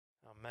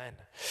Amen.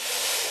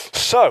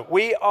 So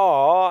we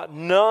are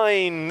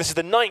this is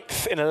the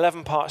 9th in an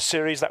 11-part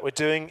series that we're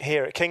doing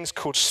here at King's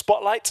called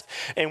Spotlight,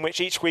 in which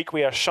each week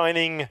we are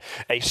shining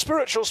a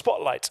spiritual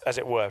spotlight, as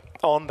it were,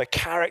 on the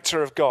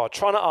character of God,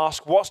 trying to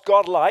ask what's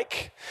God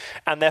like,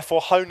 and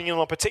therefore honing in on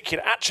a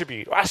particular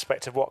attribute or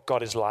aspect of what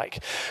God is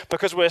like.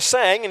 Because we're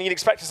saying, and you'd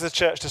expect us as a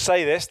church to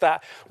say this,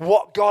 that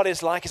what God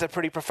is like is a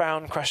pretty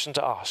profound question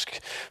to ask.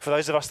 For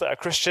those of us that are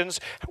Christians,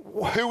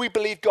 who we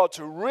believe God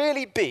to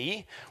really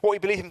be, what we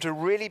believe him to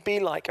really be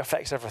like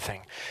affects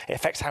everything. It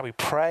affects how we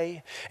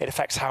pray. It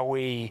affects how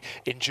we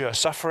endure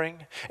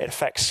suffering. It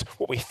affects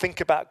what we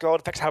think about God.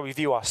 It affects how we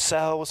view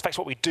ourselves. It affects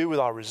what we do with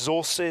our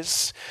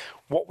resources.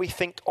 What we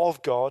think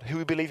of God, who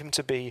we believe him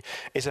to be,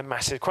 is a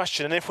massive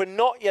question. And if we're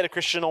not yet a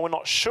Christian or we're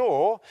not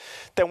sure,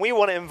 then we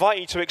want to invite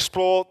you to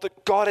explore the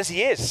God as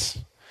he is.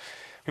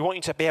 We want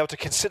you to be able to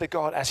consider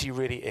God as he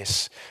really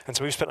is. And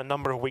so we've spent a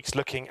number of weeks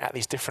looking at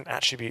these different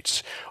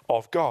attributes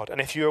of God.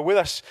 And if you were with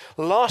us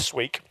last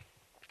week,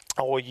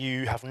 or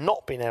you have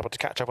not been able to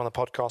catch up on the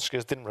podcast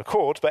because it didn't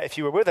record, but if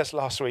you were with us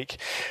last week,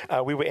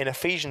 we were in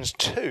Ephesians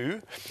 2,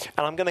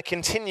 and I'm going to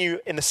continue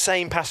in the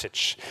same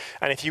passage.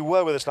 And if you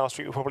were with us last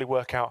week, you'll probably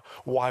work out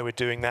why we're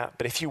doing that.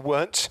 But if you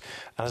weren't,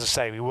 and as I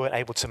say, we weren't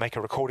able to make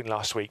a recording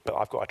last week, but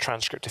I've got a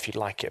transcript if you'd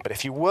like it. But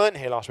if you weren't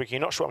here last week, and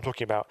you're not sure what I'm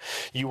talking about,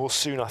 you will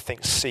soon, I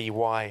think, see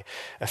why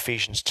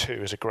Ephesians 2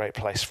 is a great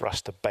place for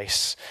us to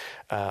base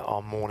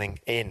our morning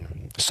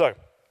in. So,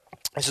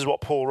 this is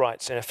what Paul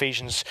writes in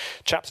Ephesians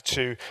chapter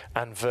 2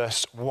 and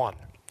verse 1.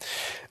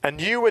 And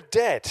you were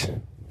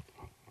dead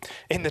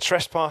in the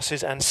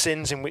trespasses and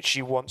sins in which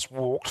you once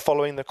walked,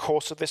 following the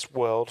course of this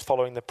world,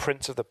 following the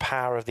prince of the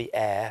power of the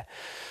air,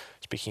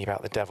 speaking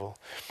about the devil,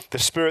 the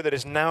spirit that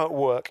is now at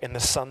work in the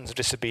sons of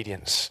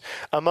disobedience,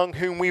 among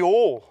whom we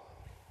all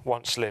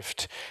once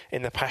lived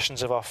in the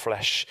passions of our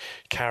flesh,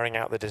 carrying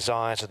out the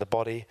desires of the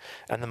body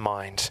and the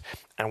mind,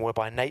 and were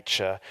by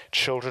nature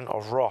children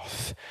of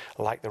wrath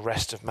like the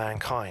rest of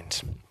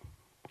mankind.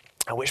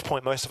 At which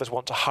point most of us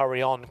want to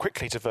hurry on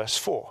quickly to verse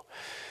 4.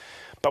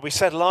 But we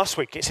said last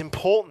week it's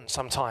important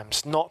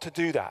sometimes not to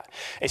do that.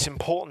 It's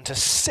important to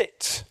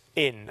sit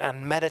in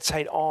and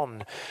meditate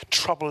on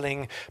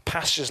troubling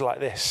passages like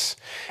this.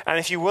 And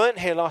if you weren't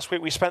here last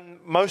week, we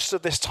spent most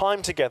of this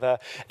time together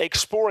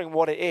exploring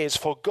what it is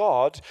for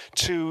God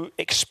to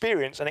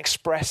experience and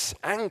express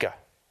anger,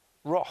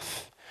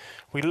 wrath.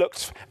 We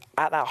looked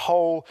at that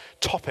whole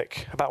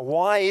topic about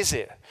why is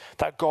it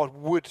that God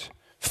would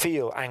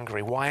feel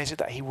angry? Why is it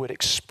that he would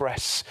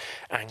express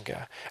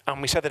anger?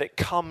 And we said that it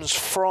comes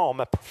from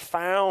a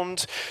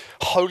profound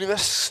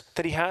holiness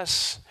that he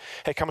has.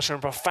 It comes from a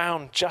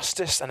profound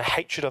justice and a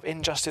hatred of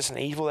injustice and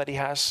evil that he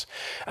has.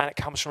 And it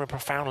comes from a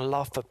profound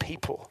love for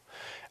people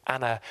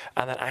and an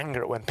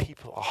anger at when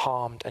people are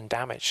harmed and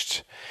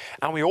damaged.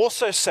 And we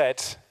also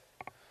said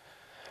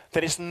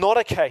that it's not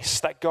a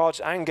case that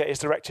God's anger is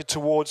directed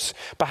towards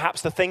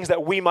perhaps the things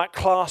that we might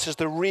class as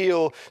the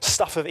real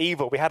stuff of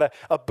evil. We had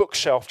a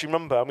bookshelf, do you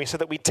remember? And we said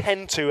that we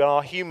tend to, in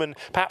our human,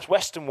 perhaps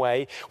Western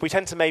way, we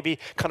tend to maybe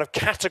kind of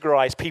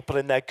categorize people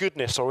in their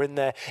goodness or in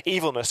their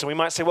evilness. And we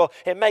might say, well,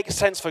 it makes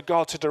sense for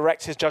God to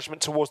direct his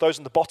judgment towards those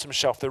on the bottom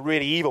shelf, the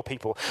really evil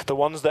people, the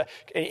ones that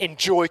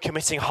enjoy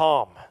committing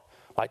harm,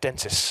 like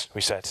dentists, we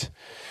said.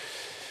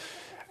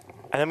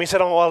 And then we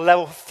said on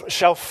level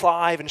shelf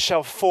 5 and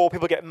shelf 4,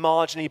 people get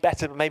marginally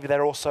better, but maybe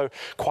they're also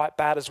quite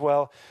bad as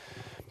well.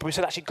 But we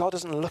said actually God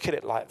doesn't look at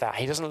it like that.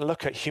 He doesn't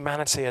look at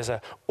humanity as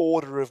an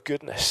order of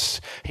goodness.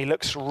 He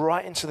looks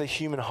right into the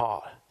human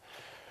heart.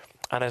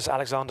 And as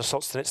Alexander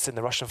Solzhenitsyn,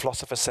 the Russian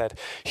philosopher, said,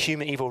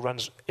 human evil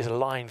is a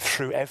line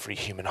through every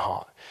human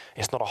heart.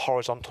 It's not a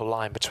horizontal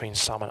line between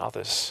some and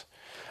others.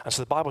 And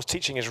so the Bible's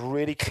teaching is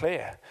really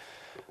clear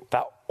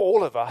that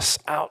all of us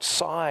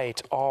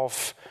outside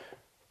of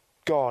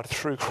God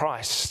through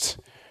Christ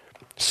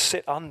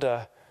sit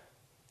under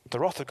the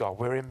wrath of God.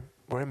 We're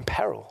in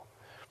peril.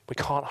 We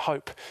can't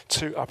hope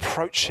to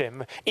approach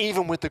him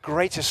even with the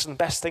greatest and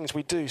best things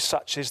we do,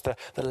 such is the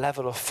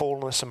level of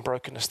fallenness and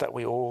brokenness that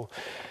we all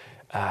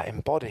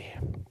embody.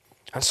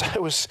 And so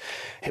it was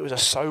a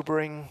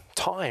sobering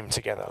time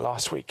together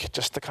last week,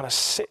 just to kind of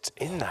sit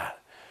in that,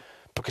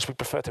 because we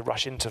prefer to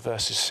rush into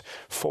verses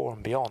 4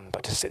 and beyond,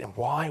 but to sit in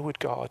why would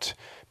God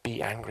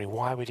be angry?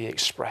 Why would he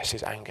express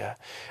his anger?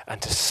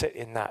 And to sit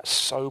in that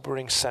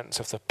sobering sense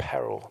of the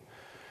peril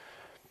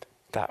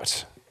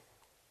that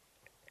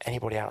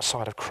anybody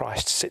outside of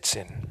Christ sits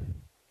in.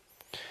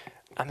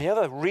 And the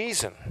other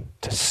reason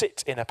to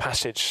sit in a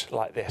passage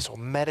like this, or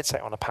meditate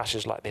on a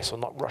passage like this, or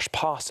not rush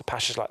past a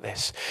passage like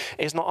this,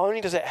 is not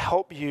only does it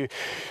help you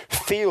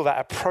feel that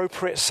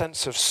appropriate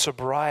sense of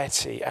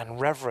sobriety and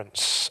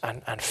reverence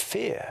and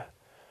fear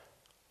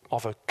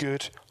of a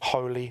good,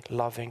 holy,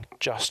 loving,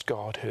 just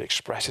God who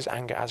expresses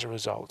anger as a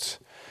result.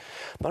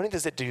 Not only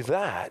does it do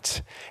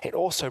that, it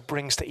also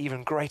brings to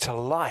even greater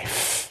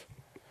life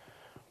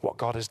what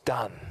God has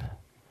done.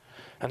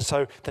 And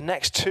so the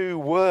next two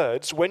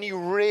words, when you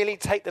really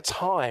take the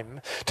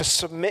time to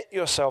submit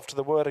yourself to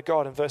the word of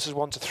God in verses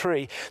 1 to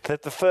 3,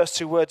 that the first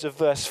two words of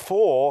verse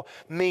 4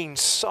 mean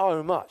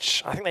so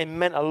much. I think they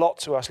meant a lot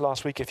to us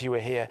last week if you were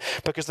here,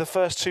 because the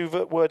first two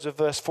words of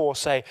verse 4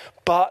 say,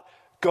 but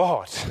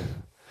God.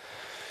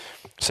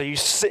 So you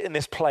sit in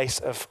this place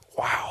of,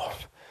 wow,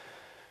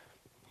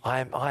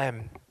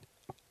 I'm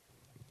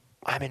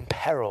in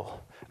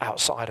peril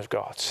outside of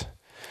God.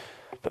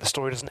 But the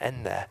story doesn't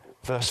end there.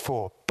 Verse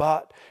 4,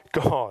 but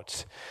God,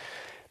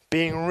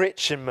 being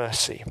rich in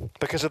mercy,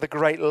 because of the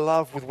great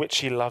love with which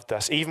he loved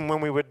us, even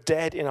when we were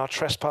dead in our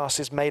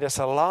trespasses, made us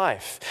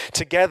alive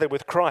together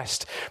with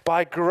Christ.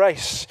 By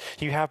grace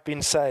you have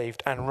been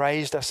saved, and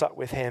raised us up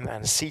with him,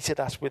 and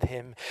seated us with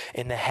him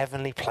in the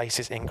heavenly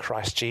places in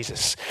Christ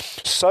Jesus,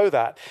 so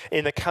that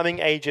in the coming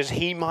ages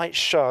he might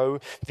show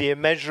the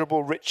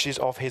immeasurable riches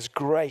of his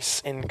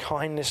grace in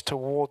kindness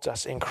towards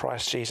us in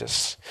Christ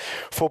Jesus.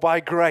 For by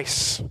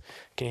grace,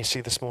 can you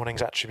see this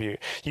morning's attribute?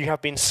 You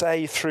have been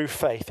saved through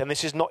faith, and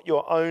this is not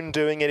your own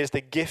doing, it is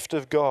the gift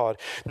of God,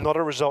 not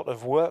a result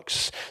of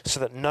works, so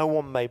that no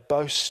one may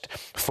boast.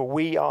 For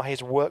we are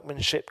his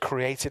workmanship,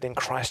 created in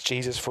Christ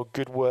Jesus for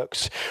good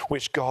works,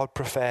 which God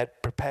prepared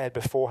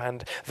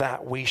beforehand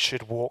that we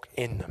should walk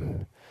in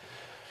them.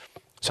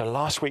 So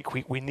last week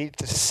we needed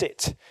to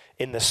sit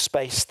in the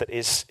space that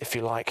is, if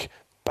you like,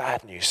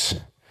 bad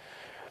news.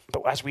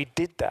 But as we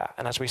did that,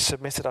 and as we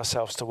submitted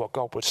ourselves to what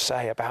God would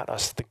say about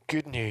us, the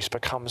good news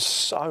becomes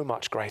so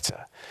much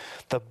greater.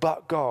 The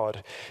but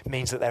God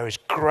means that there is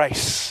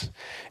grace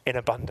in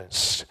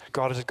abundance.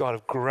 God is a God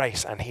of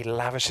grace, and he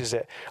lavishes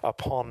it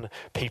upon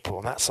people.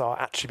 And that's our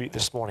attribute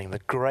this morning, the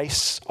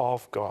grace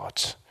of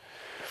God.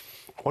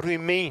 What do we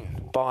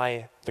mean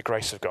by the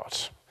grace of God?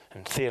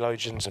 And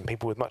theologians and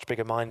people with much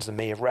bigger minds than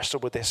me have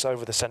wrestled with this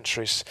over the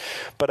centuries.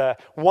 But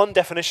one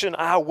definition,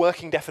 our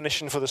working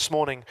definition for this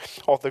morning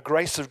of the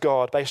grace of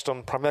God, based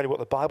on primarily what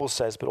the Bible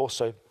says, but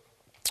also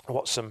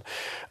what some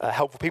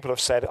helpful people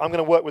have said, I'm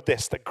going to work with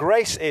this. That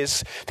grace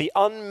is the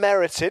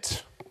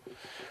unmerited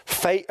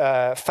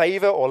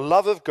favor or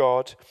love of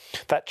God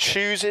that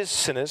chooses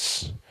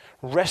sinners,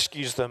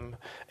 rescues them,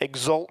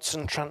 exalts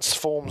and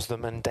transforms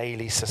them, and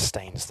daily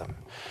sustains them.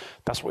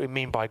 That's what we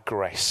mean by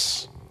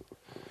grace.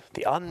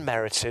 The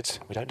unmerited,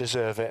 we don't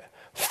deserve it,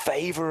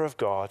 favor of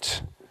God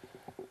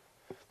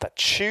that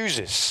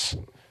chooses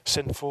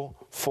sinful,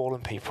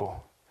 fallen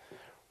people,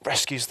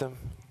 rescues them,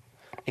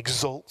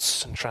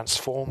 exalts and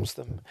transforms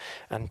them,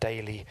 and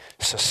daily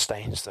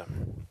sustains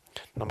them.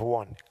 Number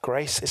one,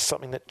 grace is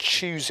something that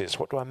chooses.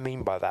 What do I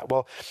mean by that?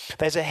 Well,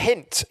 there's a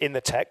hint in the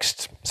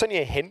text. It's only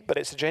a hint, but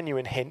it's a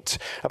genuine hint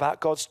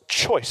about God's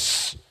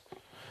choice.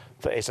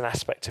 That is an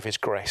aspect of his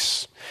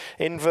grace.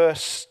 In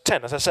verse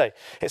 10, as I say,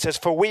 it says,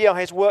 for we are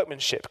his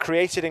workmanship,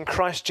 created in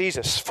Christ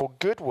Jesus for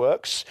good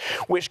works,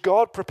 which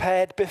God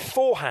prepared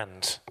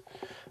beforehand,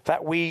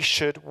 that we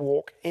should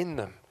walk in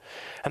them.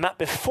 And that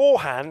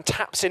beforehand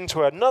taps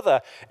into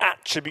another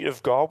attribute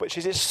of God, which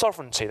is his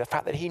sovereignty, the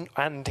fact that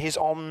his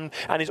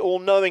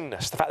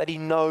all-knowingness, the fact that he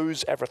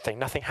knows everything.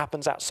 Nothing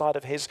happens outside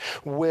of his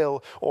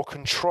will or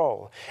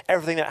control.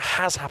 Everything that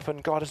has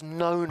happened, God has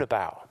known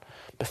about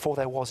before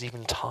there was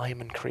even time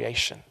and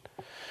creation.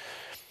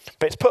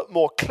 But it's put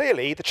more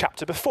clearly the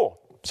chapter before.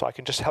 So I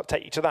can just help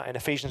take you to that. In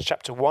Ephesians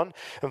chapter 1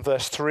 and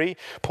verse 3,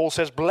 Paul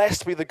says,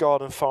 blessed be the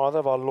God and Father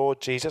of our Lord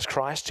Jesus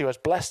Christ, who has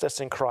blessed us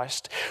in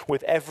Christ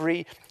with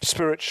every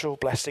spiritual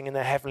blessing in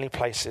the heavenly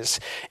places,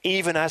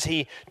 even as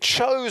he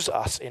chose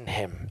us in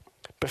him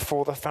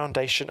before the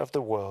foundation of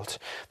the world,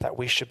 that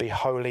we should be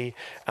holy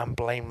and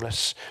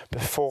blameless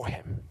before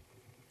him.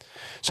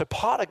 So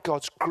part of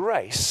God's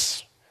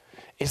grace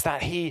is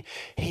that he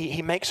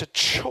makes a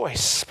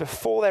choice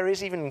before there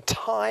is even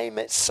time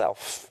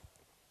itself.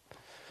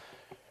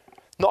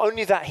 Not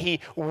only that he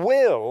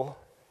will,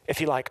 if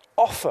you like,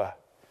 offer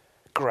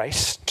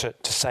grace to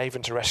save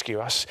and to rescue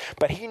us,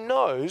 but he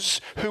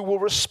knows who will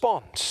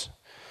respond.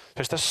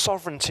 There's the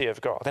sovereignty of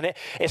God. And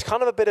it's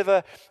kind of a bit of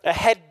a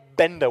head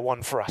bender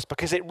one for us,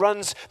 because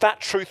that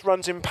truth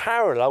runs in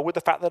parallel with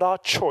the fact that our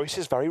choice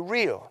is very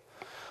real.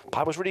 The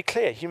Bible's really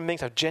clear. Human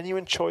beings have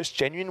genuine choice,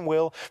 genuine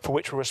will, for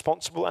which we're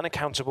responsible and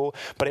accountable,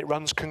 but it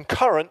runs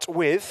concurrent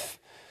with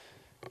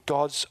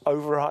God's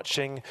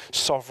overarching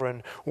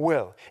sovereign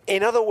will.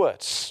 In other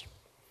words,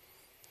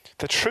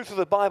 the truth of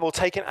the Bible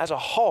taken as a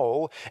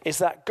whole is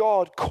that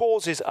God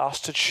causes us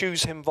to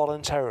choose him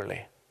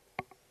voluntarily.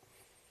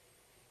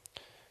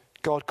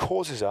 God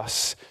causes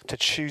us to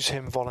choose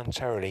him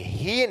voluntarily.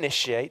 He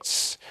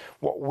initiates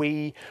what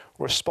we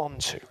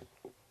respond to.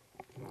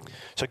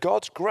 So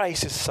God's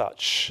grace is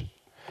such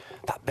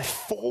that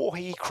before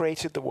he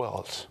created the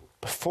world,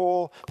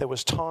 before there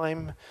was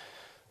time,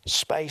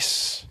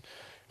 space,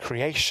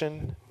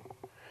 creation,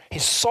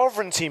 his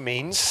sovereignty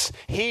means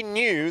he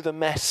knew the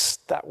mess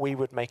that we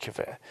would make of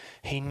it.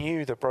 He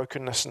knew the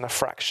brokenness and the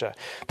fracture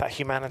that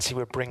humanity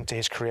would bring to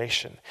his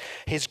creation.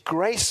 His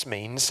grace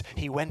means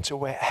he went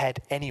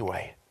ahead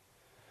anyway,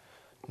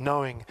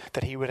 knowing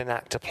that he would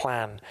enact a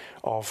plan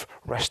of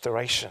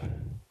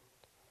restoration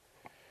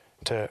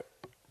to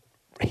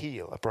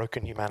heal a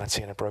broken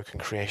humanity and a broken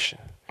creation.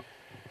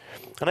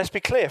 And let's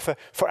be clear,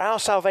 for our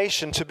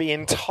salvation to be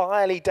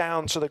entirely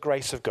down to the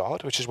grace of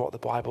God, which is what the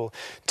Bible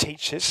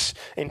teaches,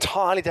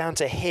 entirely down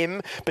to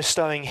him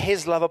bestowing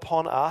his love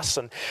upon us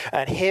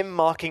and him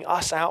marking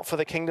us out for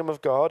the kingdom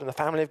of God and the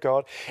family of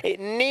God, it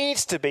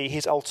needs to be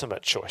his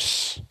ultimate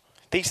choice.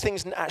 These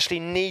things actually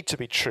need to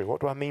be true.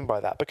 What do I mean by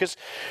that? Because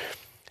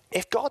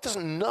if God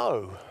doesn't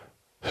know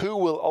who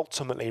will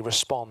ultimately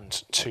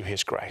respond to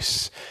his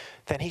grace,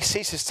 then he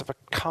ceases to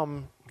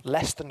become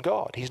less than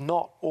God. He's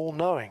not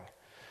all-knowing.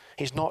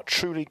 He's not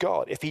truly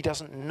God if he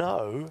doesn't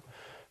know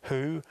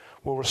who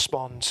will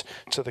respond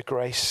to the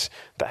grace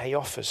that he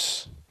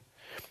offers.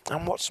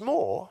 And what's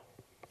more,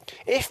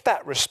 if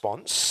that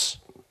response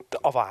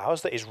of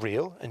ours that is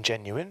real and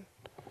genuine,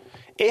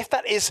 if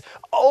that is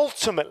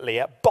ultimately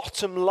at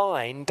bottom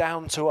line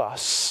down to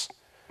us,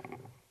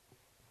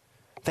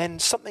 then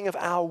something of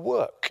our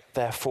work,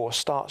 therefore,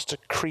 starts to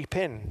creep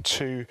in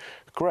to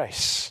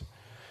grace.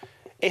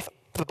 If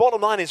the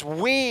bottom line is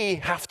we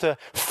have to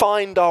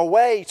find our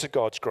way to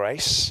God's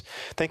grace,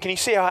 then can you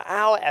see how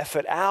our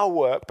effort, our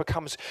work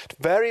becomes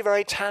very,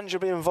 very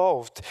tangibly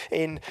involved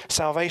in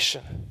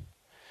salvation?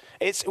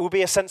 It will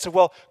be a sense of,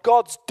 well,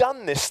 God's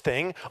done this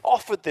thing,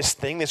 offered this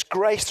thing, this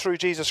grace through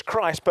Jesus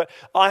Christ, but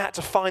I had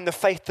to find the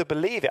faith to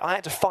believe it. I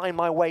had to find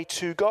my way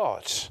to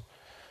God.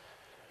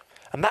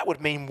 And that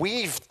would mean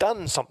we've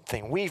done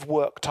something. We've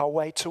worked our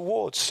way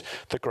towards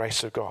the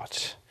grace of God.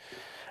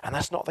 And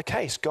that's not the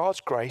case.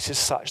 God's grace is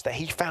such that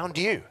he found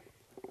you.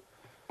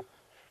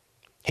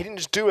 He didn't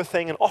just do a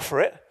thing and offer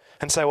it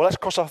and say, well, let's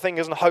cross our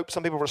fingers and hope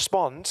some people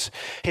respond.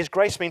 His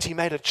grace means he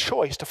made a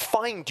choice to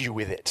find you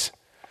with it,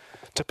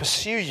 to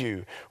pursue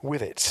you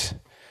with it.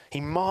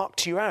 He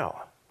marked you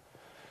out.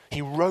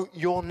 He wrote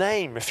your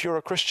name, if you're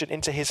a Christian,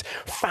 into his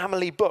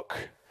family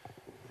book.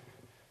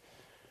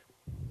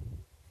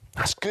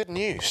 That's good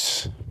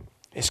news.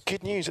 It's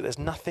good news that there's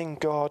nothing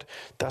God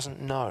doesn't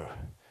know.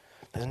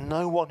 There's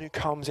no one who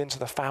comes into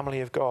the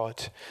family of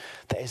God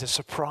that is a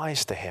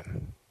surprise to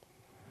him.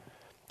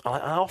 I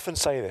often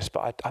say this,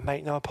 but I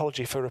make no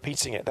apology for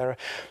repeating it. There are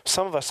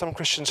some of us, some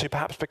Christians who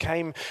perhaps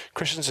became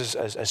Christians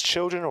as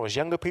children or as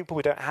younger people.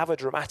 We don't have a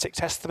dramatic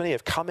testimony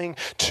of coming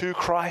to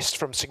Christ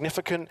from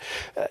significant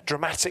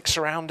dramatic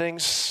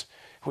surroundings.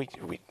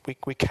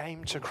 We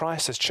came to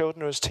Christ as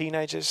children or as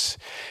teenagers.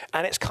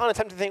 And it's kind of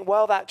tempting to think,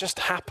 well, that just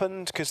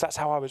happened because that's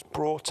how I was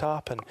brought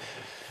up. And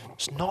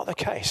it's not the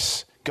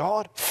case.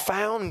 God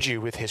found you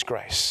with his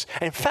grace.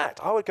 And in fact,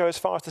 I would go as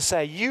far as to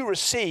say you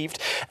received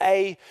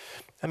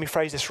let me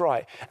phrase this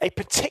right, a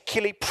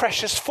particularly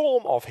precious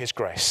form of his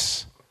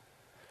grace.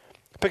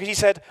 Because he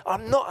said,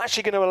 I'm not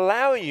actually going to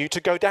allow you to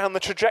go down the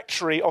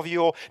trajectory of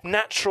your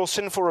natural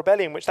sinful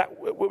rebellion, which that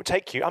would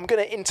take you. I'm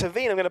going to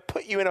intervene. I'm going to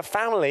put you in a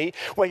family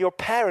where your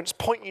parents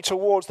point you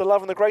towards the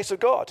love and the grace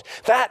of God.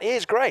 That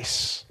is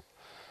grace.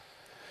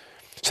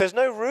 So there's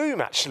no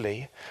room,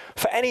 actually,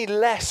 for any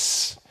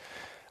less,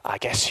 I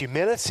guess,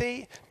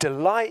 humility,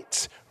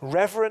 delight,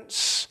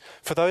 reverence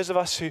for those of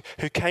us who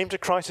came to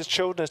Christ as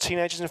children, as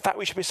teenagers. In fact,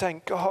 we should be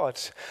saying, God,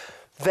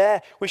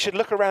 there, we should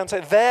look around and say,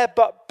 there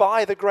but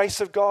by the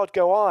grace of God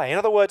go I. In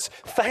other words,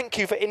 thank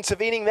you for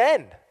intervening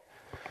then.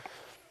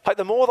 Like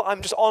the more that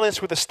I'm just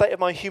honest with the state of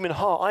my human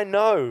heart, I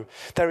know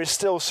there is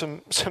still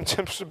some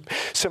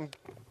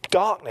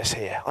darkness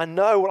here. I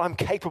know what I'm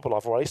capable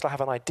of, or at least I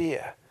have an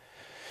idea.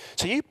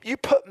 So you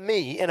put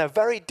me in a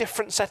very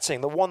different setting,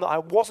 the one that I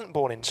wasn't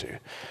born into.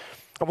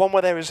 A one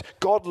where there is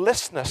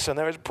godlessness and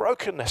there is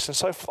brokenness. And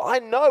so I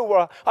know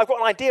where I've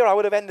got an idea where I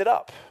would have ended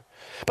up.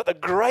 But the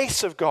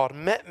grace of God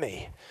met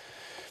me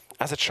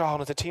as a child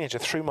and as a teenager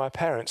through my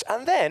parents.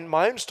 And then,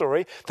 my own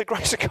story, the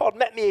grace of God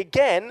met me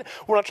again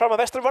when I tried my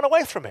best to run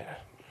away from it.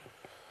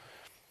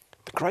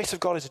 The grace of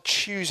God is a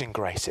choosing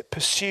grace. It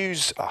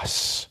pursues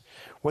us.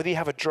 Whether you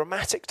have a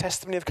dramatic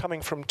testimony of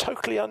coming from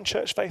totally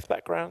unchurched faith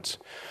backgrounds,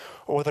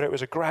 or whether it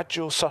was a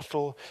gradual,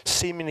 subtle,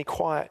 seemingly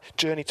quiet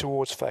journey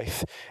towards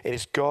faith, it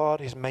is God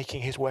who is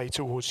making his way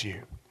towards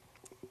you.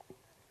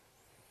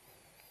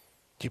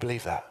 Do you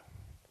believe that?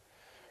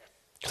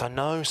 Because I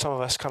know some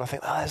of us kind of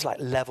think, there's like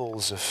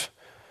levels of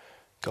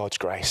God's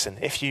grace. And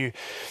if you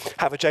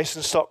have a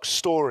Jason Stock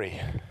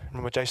story,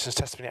 remember Jason's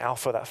testimony at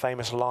Alpha, that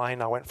famous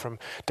line, I went from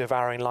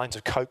devouring lines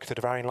of Coke to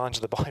devouring lines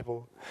of the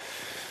Bible.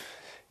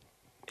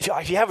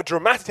 If you have a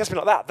dramatic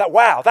testimony like that,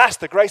 wow, that's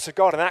the grace of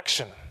God in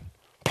action.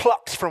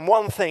 Plucked from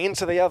one thing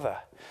into the other.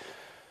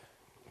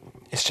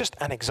 It's just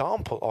an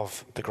example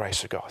of the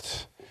grace of God.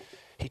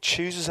 He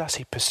chooses us,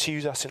 he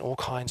pursues us in all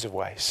kinds of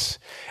ways.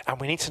 And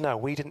we need to know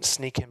we didn't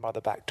sneak in by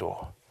the back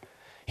door.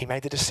 He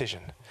made the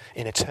decision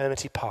in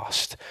eternity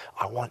past,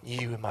 I want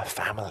you in my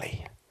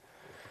family.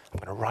 I'm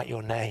going to write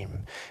your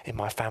name in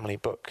my family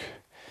book.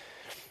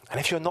 And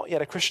if you're not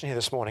yet a Christian here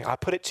this morning, I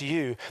put it to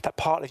you that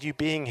part of you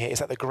being here is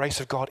that the grace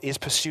of God is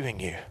pursuing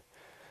you.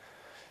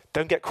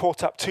 Don't get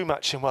caught up too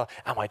much in, well,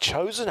 am I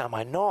chosen? Am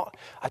I not?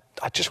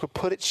 I just would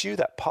put it to you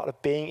that part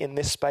of being in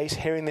this space,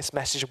 hearing this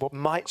message, what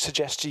might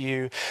suggest to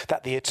you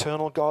that the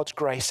eternal God's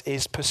grace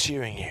is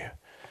pursuing you.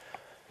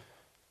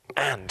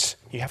 And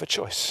you have a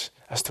choice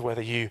as to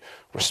whether you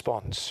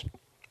respond.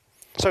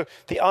 So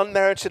the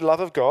unmerited love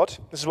of God,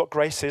 this is what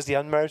grace is, the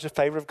unmerited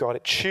favor of God.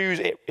 It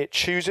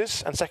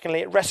chooses, and secondly,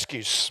 it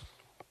rescues.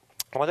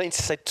 Well, I don't need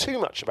to say too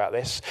much about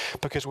this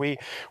because we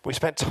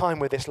spent time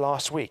with this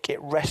last week.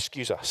 It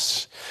rescues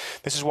us.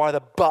 This is why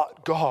the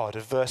but God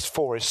of verse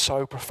 4 is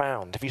so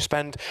profound. If you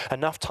spend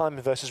enough time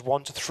in verses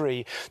 1 to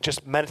 3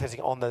 just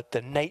meditating on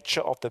the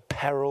nature of the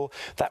peril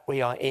that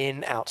we are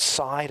in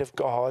outside of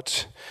God,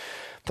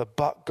 the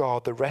but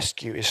God, the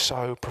rescue is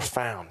so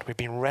profound. We've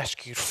been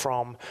rescued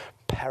from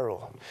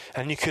peril.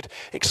 And you could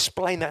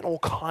explain that in all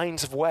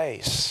kinds of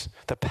ways.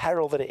 The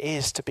peril that it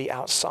is to be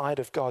outside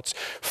of God's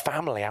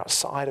family,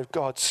 outside of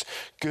God's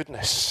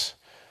goodness.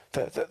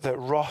 The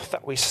wrath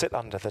that we sit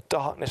under, the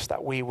darkness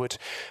that we would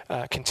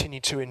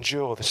continue to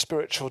endure, the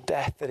spiritual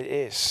death that it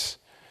is.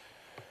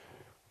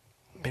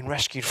 Been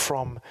rescued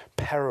from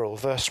peril.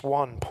 Verse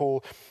 1,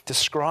 Paul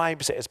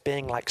describes it as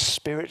being like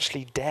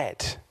spiritually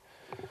dead.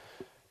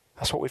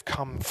 That's what we've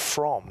come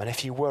from. And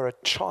if you were a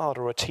child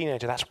or a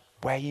teenager, that's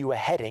where you were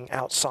heading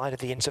outside of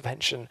the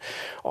intervention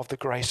of the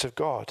grace of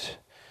God.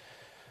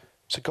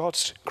 So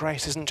God's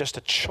grace isn't just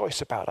a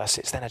choice about us,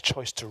 it's then a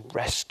choice to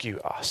rescue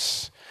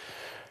us.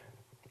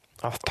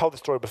 I've told the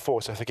story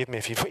before, so forgive me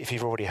if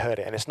you've already heard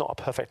it, and it's not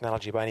a perfect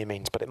analogy by any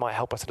means, but it might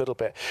help us a little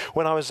bit.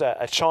 When I was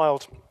a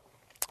child,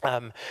 we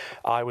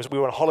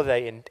were on a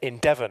holiday in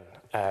Devon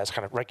as a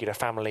kind of regular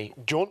family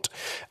jaunt,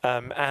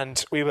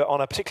 and we were on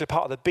a particular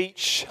part of the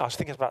beach. I was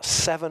thinking about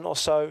 7 or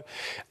so,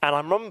 and I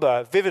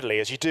remember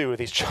vividly, as you do with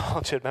these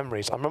childhood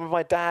memories, I remember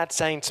my dad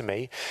saying to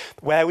me,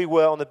 where we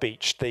were on the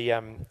beach,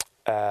 the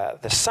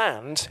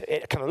sand,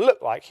 it kind of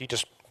looked like you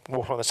just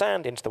walk on the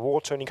sand into the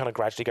water and you kind of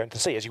gradually go into the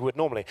sea as you would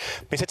normally.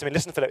 But he said to me,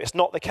 listen, Philip, it's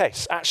not the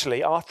case.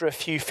 Actually, after a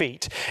few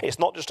feet, it's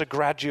not just a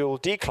gradual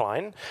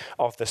decline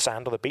of the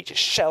sand or the beach, it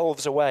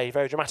shelves away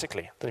very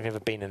dramatically. I don't know if you've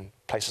ever been in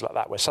places like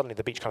that where suddenly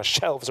the beach kind of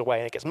shelves away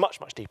and it gets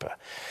much, much deeper.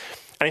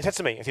 And he said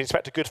to me, and he'd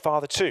expect a good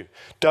father too,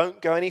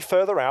 don't go any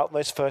further out than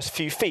those first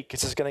few feet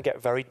because it's going to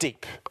get very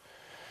deep.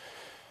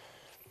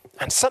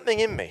 And something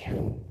in me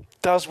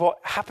does what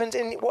happens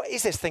in, what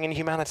is this thing in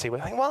humanity? We're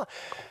thinking, well,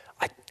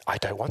 I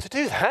don't want to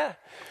do that.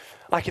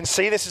 I can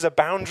see this as a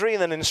boundary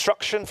and an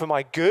instruction for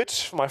my good,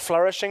 for my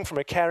flourishing, from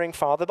a caring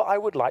father, but I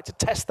would like to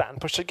test that and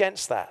push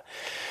against that.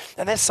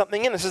 And there's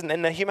something in this, isn't there,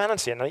 in their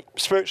humanity. And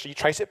spiritually, you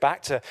trace it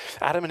back to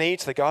Adam and Eve,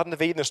 to the Garden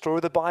of Eden, the story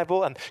of the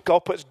Bible, and God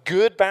puts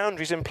good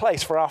boundaries in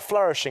place for our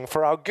flourishing,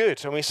 for our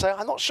good. And we say,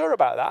 I'm not sure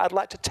about that. I'd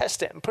like to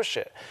test it and push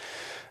it.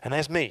 And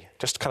there's me,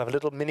 just kind of a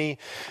little mini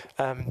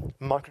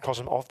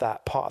microcosm of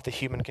that part of the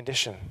human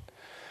condition.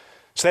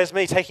 So there's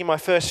me taking my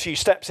first few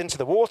steps into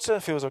the water.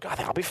 Feels like, I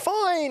think I'll be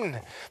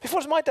fine. Before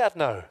does my dad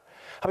know?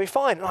 I'll be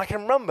fine. And I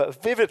can remember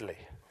vividly,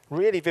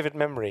 really vivid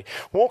memory,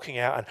 walking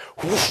out and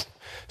whoosh,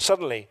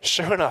 suddenly,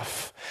 sure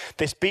enough,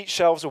 this beach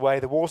shelves away,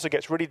 the water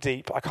gets really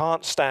deep, I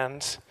can't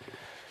stand.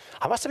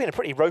 I must have been a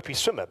pretty ropey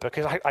swimmer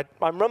because I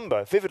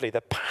remember vividly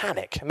the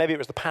panic. Maybe it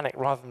was the panic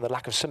rather than the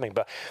lack of swimming,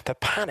 but the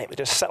panic that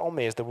just set on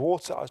me as the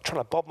water, I was trying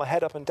to bob my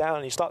head up and down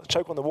and you start to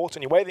choke on the water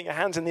and you're waving your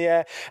hands in the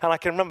air. And I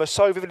can remember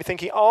so vividly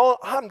thinking, oh,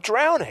 I'm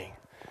drowning.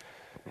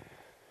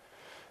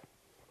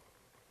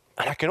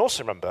 And I can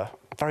also remember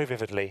very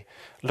vividly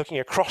looking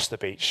across the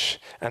beach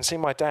and seeing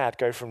my dad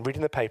go from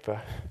reading the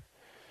paper,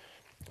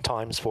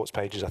 Times, sports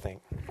pages, I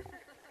think,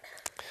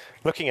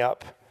 looking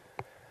up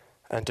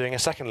and doing a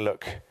second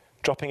look,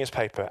 dropping his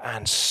paper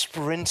and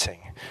sprinting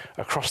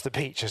across the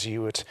beach as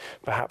you would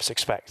perhaps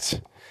expect.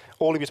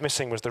 All he was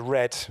missing was the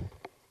red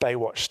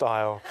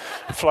Baywatch-style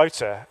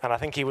floater, and I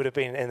think he would have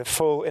been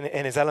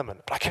in his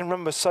element. But I can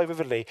remember so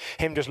vividly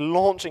him just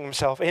launching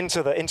himself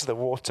into the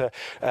water,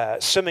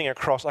 swimming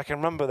across. I can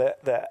remember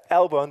the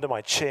elbow under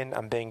my chin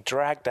and being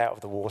dragged out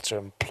of the water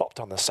and plopped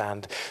on the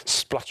sand,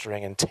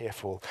 spluttering and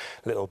tearful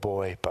little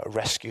boy, but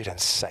rescued and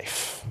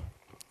safe.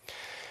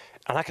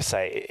 And like I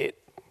say,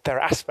 there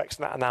are aspects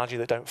in that analogy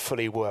that don't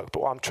fully work,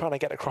 but what I'm trying to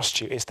get across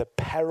to you is the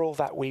peril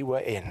that we were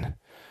in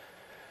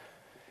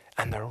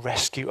and the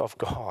rescue of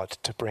God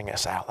to bring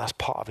us out. That's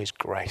part of his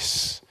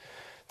grace,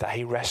 that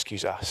he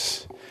rescues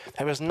us.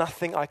 There was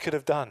nothing I could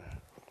have done.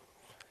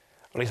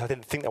 At least I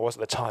didn't think there was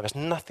at the time. There's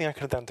nothing I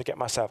could have done to get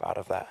myself out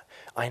of that.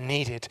 I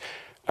needed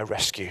a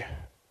rescue.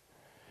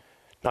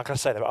 Now, I can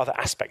say there are other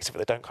aspects of it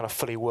that don't kind of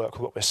fully work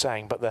with what we're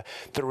saying, but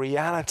the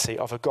reality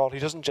of a God who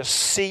doesn't just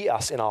see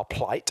us in our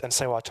plight and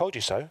say, well, I told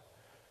you so,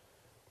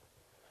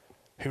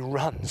 who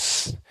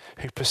runs,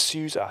 who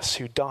pursues us,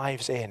 who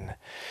dives in.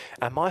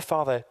 And my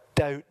Father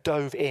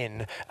dove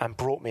in and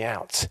brought me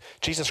out.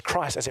 Jesus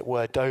Christ, as it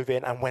were, dove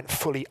in and went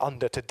fully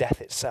under to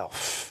death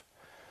itself.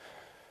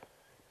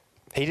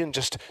 He didn't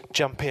just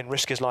jump in,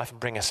 risk his life and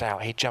bring us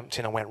out. He jumped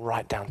in and went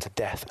right down to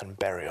death and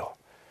burial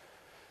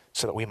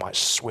so that we might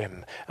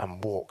swim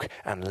and walk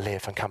and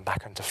live and come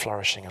back into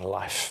flourishing and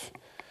life.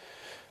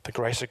 The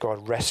grace of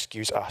God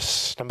rescues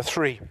us. Number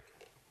 3,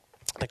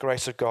 the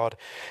grace of God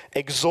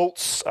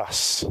exalts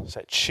us. So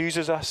it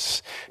chooses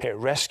us, it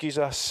rescues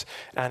us,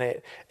 and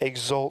it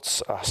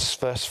exalts us.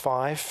 Verse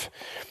 5,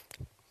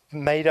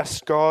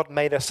 God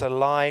made us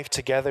alive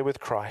together with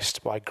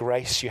Christ. By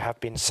grace you have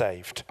been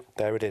saved.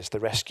 There it is, the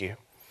rescue.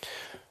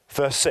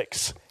 Verse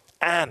 6,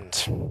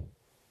 and.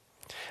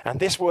 And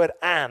this word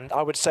 "and,"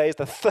 I would say, is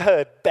the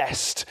third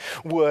best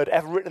word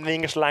ever written in the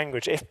English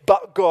language. If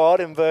 "but God"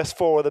 in verse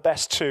 4 are the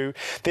best two,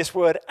 this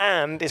word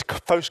 "and" is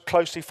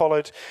closely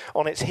followed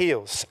on its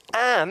heels.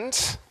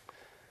 And,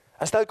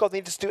 as though God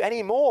needed to do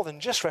any more than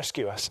just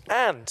rescue us,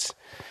 and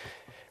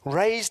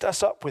raised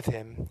us up with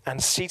him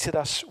and seated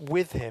us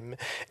with him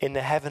in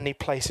the heavenly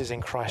places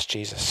in Christ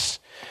Jesus,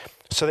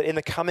 so that in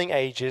the coming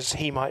ages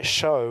he might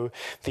show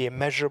the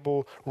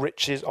immeasurable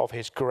riches of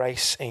his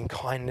grace in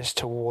kindness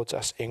towards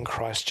us in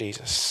Christ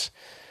Jesus.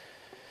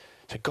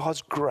 So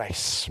God's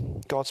grace,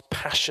 God's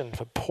passion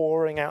for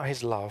pouring out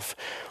his love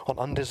on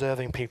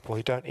undeserving people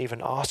who don't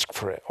even ask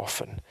for it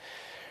often,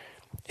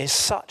 is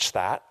such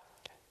that,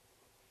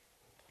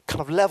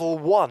 kind of level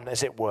one,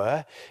 as it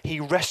were,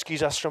 he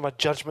rescues us from a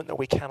judgment that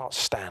we cannot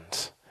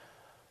stand.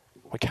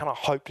 We cannot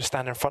hope to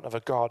stand in front of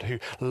a God who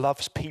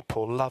loves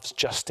people, loves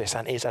justice,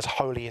 and is as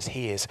holy as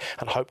he is,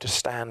 and hope to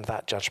stand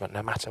that judgment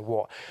no matter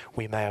what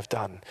we may have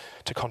done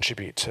to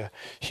contribute to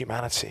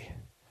humanity.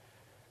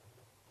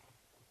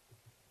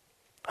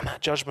 And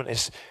that judgment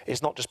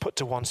is not just put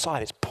to one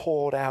side, it's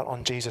poured out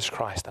on Jesus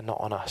Christ and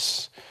not on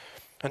us.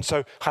 And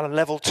so kind of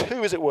level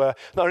two, as it were,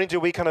 not only do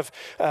we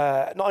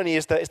not only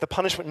is the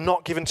punishment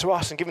not given to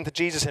us and given to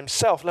Jesus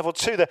himself, level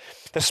two,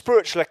 the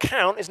spiritual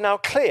account is now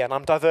clear. And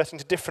I'm diverting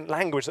to different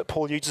language that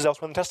Paul uses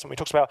elsewhere in the Testament. He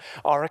talks about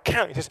our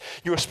account. He says,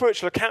 your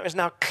spiritual account is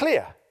now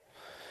clear.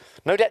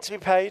 No debt to be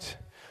paid,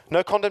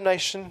 no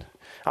condemnation.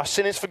 Our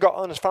sin is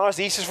forgotten. As far as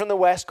the east is from the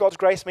west, God's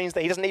grace means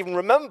that he doesn't even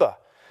remember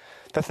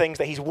the things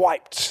that he's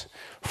wiped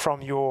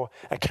from your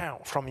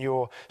account, from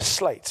your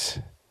slate.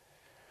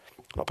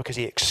 Not because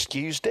he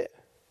excused it,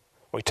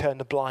 or he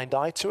turned a blind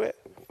eye to it,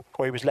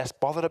 or he was less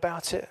bothered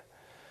about it,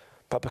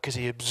 but because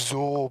he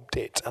absorbed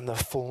it and the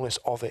fullness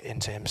of it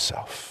into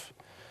himself.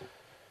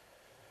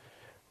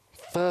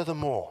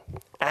 Furthermore,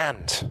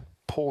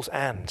 Paul's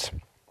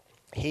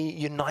he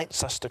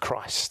unites us to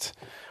Christ.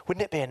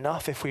 Wouldn't it be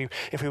enough if we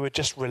were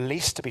just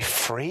released to be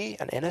free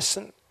and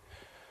innocent?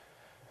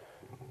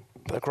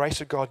 But the grace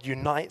of God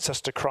unites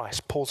us to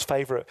Christ. Paul's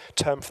favorite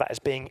term for that is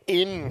being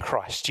in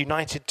Christ,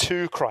 united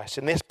to Christ.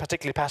 In this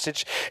particular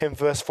passage in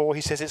verse 4,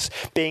 he says it's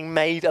being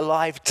made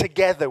alive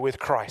together with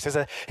Christ. There's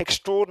an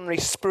extraordinary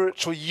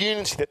spiritual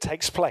unity that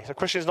takes place. A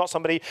Christian is not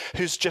somebody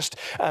who's just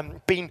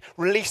been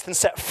released and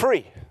set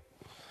free.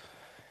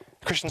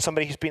 A Christian is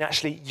somebody who's been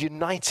actually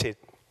united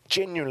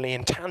genuinely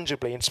and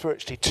tangibly and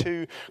spiritually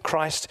to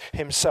Christ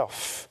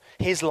himself.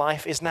 His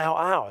life is now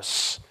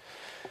ours.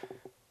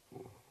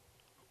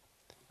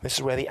 This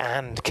is where the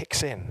 "and"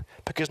 kicks in.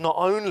 Because not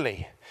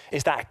only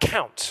is that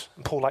account,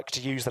 and Paul likes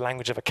to use the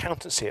language of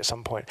accountancy at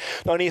some point,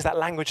 not only is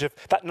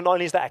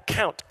that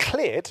account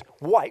cleared,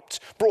 wiped,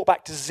 brought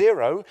back to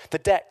zero, the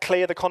debt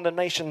clear, the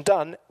condemnation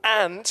done,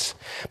 and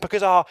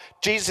because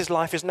Jesus'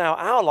 life is now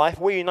our life,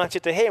 we're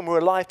united to him, we're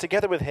alive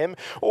together with him,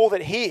 all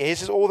that he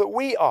is all that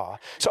we are.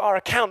 So our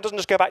account doesn't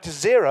just go back to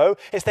zero,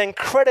 it's then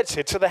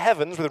credited to the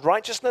heavens with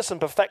righteousness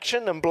and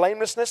perfection and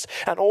blamelessness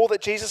and all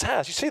that Jesus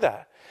has. You see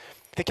that?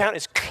 The account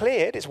is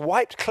cleared, it's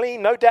wiped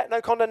clean, no debt,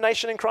 no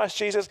condemnation in Christ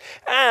Jesus,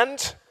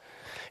 and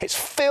it's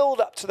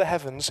filled up to the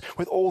heavens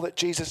with all that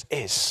Jesus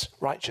is,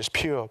 righteous,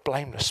 pure,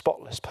 blameless,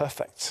 spotless,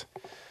 perfect.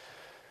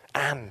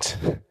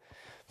 And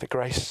the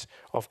grace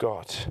of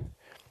God.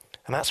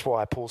 And that's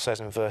why Paul says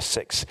in verse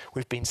 6,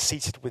 we've been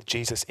seated with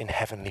Jesus in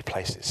heavenly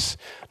places.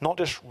 Not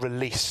just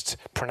released,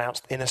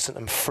 pronounced innocent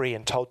and free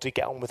and told to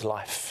get on with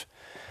life.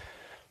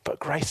 But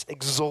grace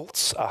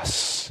exalts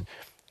us,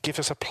 gives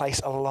us a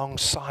place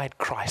alongside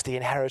Christ, the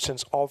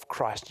inheritance of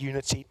Christ,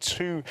 unity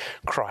to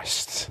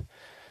Christ.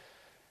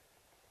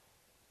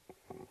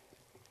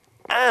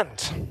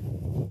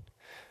 And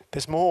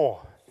there's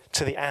more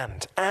to the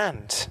and.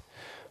 And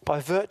by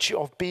virtue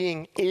of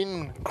being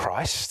in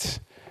Christ,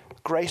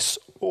 grace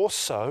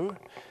also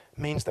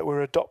means that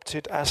we're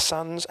adopted as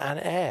sons and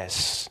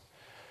heirs.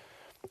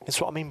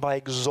 It's what I mean by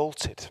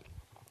exalted.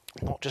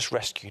 Not just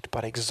rescued,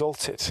 but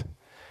exalted.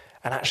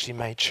 And actually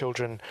made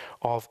children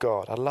of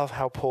God. I love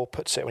how Paul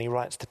puts it when he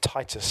writes to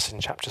Titus in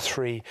chapter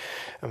 3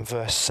 and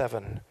verse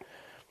 7.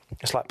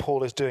 It's like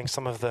Paul is doing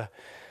some of the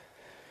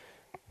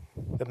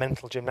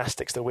mental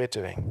gymnastics that we're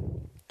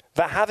doing.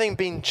 That having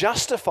been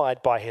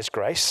justified by his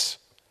grace,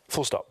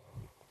 full stop.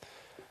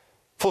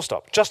 Full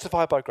stop.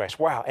 Justified by grace.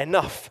 Wow,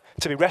 enough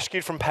to be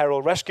rescued from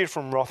peril, rescued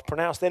from wrath,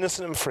 pronounced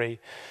innocent and free,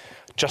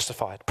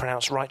 justified,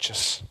 pronounced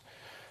righteous.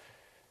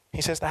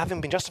 He says that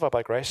having been justified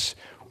by grace,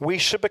 we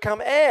should become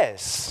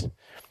heirs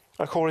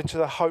according to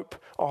the hope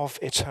of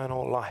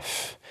eternal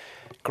life.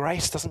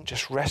 Grace doesn't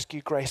just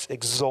rescue, grace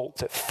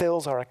exalts. It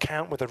fills our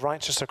account with the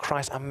righteousness of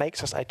Christ and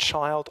makes us a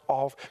child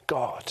of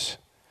God.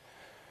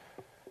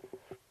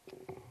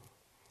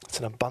 It's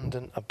an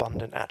abundant,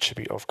 abundant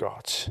attribute of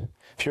God.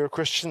 If you're a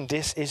Christian,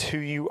 this is who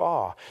you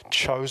are.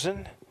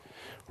 Chosen,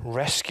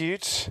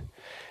 rescued,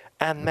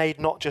 and made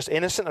not just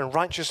innocent and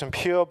righteous and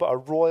pure, but a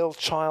royal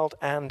child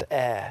and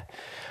heir.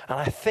 And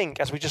I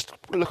think as we just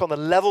look on the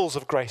levels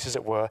of grace, as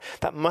it were,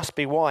 that must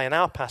be why in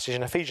our passage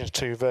in Ephesians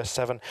 2, verse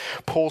 7,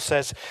 Paul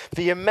says,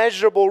 the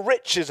immeasurable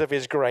riches of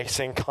his grace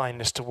and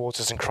kindness towards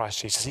us in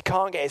Christ Jesus. He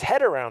can't get his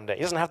head around it.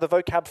 He doesn't have the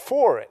vocab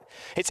for it.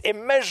 It's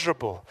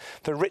immeasurable,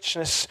 the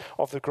richness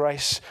of the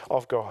grace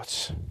of God.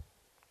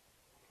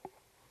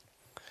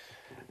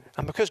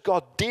 And because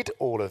God did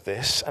all of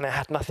this and it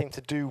had nothing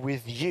to do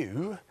with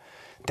you,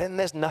 then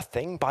there's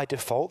nothing by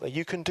default that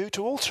you can do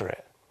to alter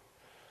it.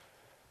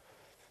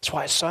 That's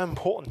why it's so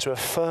important to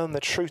affirm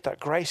the truth that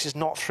grace is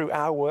not through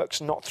our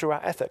works, not through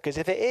our effort. Because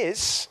if it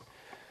is,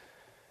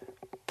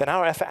 then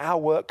our effort, our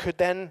work could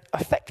then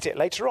affect it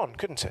later on,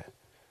 couldn't it?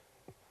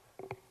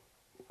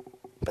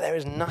 But there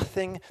is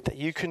nothing that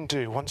you can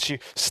do once you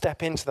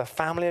step into the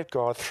family of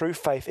God through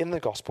faith in the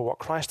gospel, what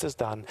Christ has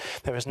done.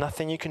 There is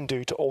nothing you can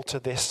do to alter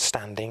this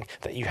standing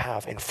that you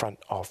have in front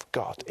of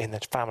God, in the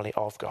family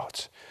of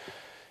God.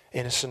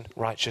 Innocent,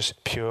 righteous,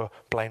 pure,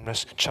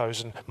 blameless,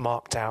 chosen,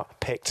 marked out,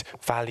 picked,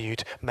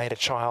 valued, made a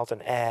child,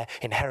 an heir,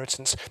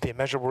 inheritance, the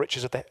immeasurable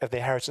riches of the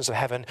inheritance of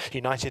heaven,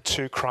 united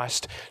to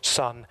Christ,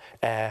 Son,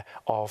 heir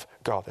of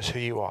God. That's who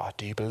you are.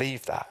 Do you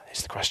believe that?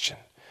 Is the question.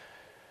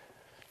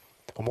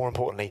 Or more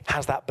importantly,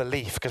 has that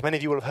belief, because many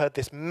of you will have heard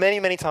this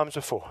many, many times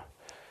before,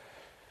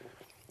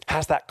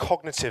 has that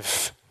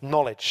cognitive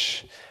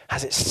knowledge,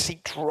 has it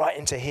seeped right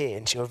into here,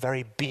 into your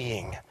very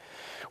being?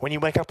 When you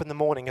wake up in the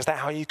morning, is that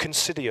how you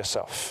consider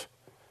yourself?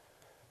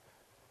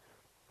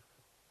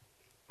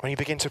 When you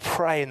begin to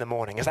pray in the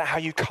morning, is that how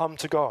you come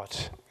to God?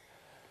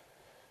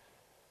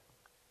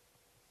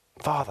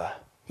 Father,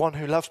 one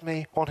who loves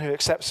me, one who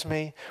accepts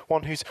me,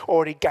 one who's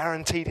already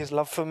guaranteed his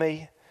love for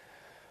me?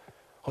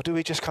 Or do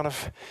we just kind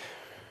of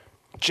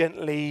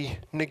gently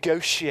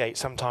negotiate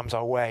sometimes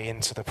our way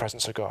into the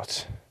presence of God?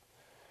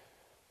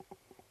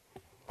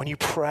 When you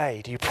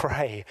pray, do you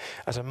pray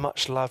as a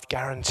much-loved,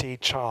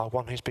 guaranteed child,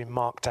 one who's been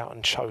marked out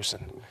and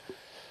chosen?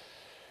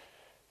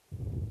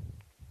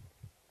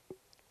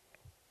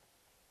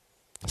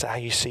 Is that how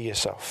you see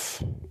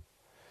yourself?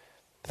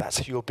 That's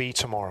who you'll be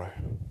tomorrow.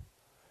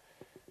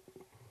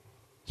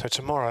 So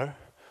tomorrow,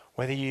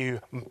 whether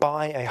you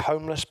buy a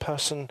homeless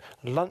person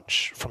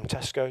lunch from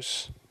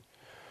Tesco's,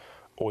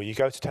 or you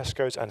go to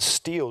Tesco's and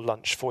steal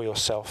lunch for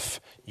yourself,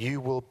 you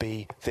will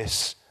be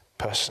this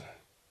person.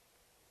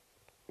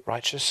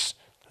 Righteous,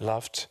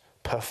 loved,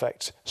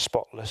 perfect,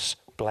 spotless,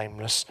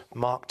 blameless,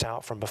 marked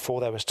out from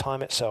before there was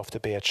time itself to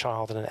be a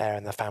child and an heir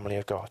in the family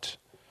of God.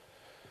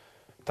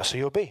 That's who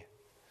you'll be.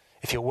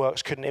 If your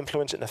works couldn't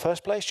influence it in the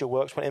first place, your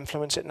works won't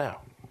influence it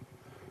now.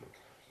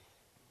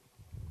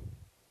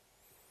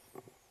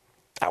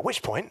 At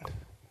which point,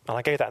 and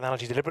I gave that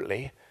analogy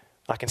deliberately,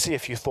 I can see a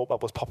few thought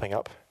bubbles popping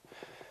up,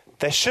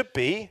 there should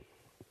be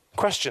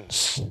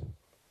questions.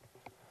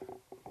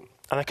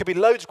 And there could be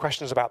loads of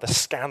questions about the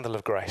scandal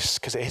of grace,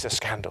 because it is a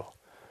scandal.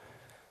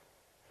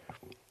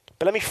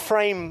 But let me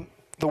frame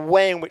the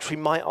way in which we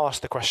might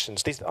ask the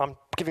questions. I'm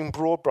giving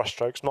broad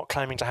brushstrokes, not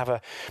claiming to have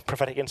a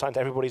prophetic insight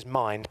into everybody's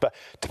mind, but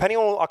depending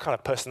on our kind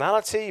of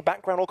personality,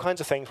 background, all kinds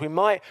of things, we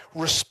might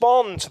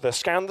respond to the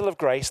scandal of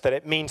grace that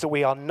it means that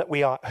we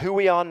are who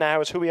we are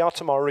now is who we are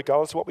tomorrow,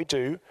 regardless of what we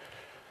do.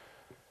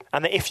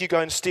 And that if you go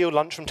and steal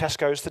lunch from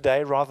Tesco's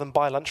today, rather than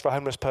buy lunch for a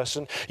homeless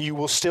person, you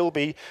will still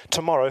be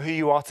tomorrow who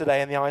you are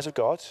today in the eyes of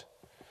God.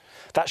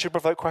 That should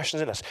provoke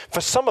questions in us.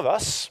 For some of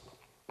us,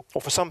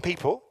 or for some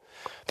people,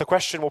 the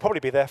question will probably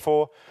be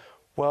therefore,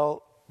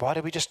 well, why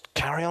do we just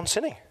carry on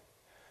sinning?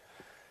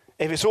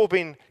 If it's all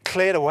been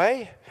cleared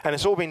away, and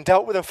it's all been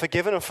dealt with and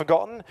forgiven and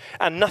forgotten,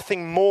 and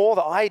nothing more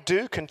that I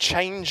do can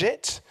change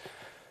it,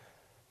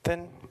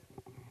 then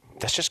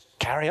let's just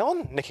carry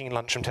on nicking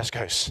lunch from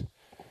Tesco's.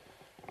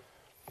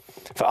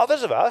 For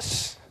others of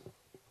us,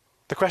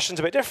 the question's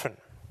a bit different.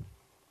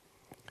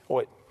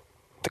 Or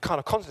the kind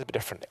of concept's a bit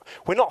different.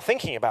 We're not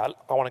thinking about,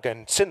 I want to go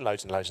and sin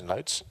loads and loads and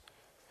loads.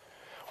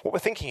 What we're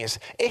thinking is,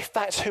 if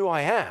that's who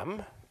I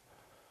am,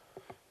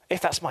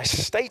 if that's my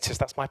status,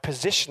 that's my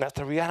position, that's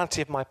the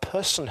reality of my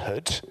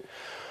personhood,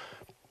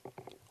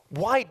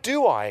 why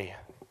do I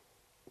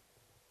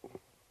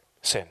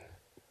sin?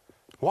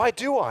 Why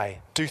do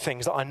I do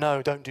things that I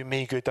know don't do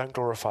me good, don't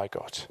glorify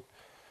God?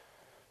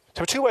 So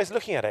there are two ways of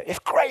looking at it.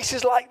 If grace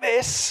is like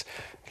this,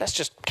 let's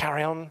just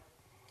carry on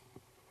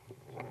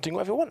doing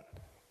whatever we want.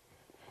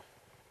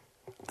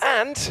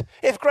 And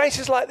if grace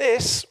is like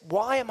this,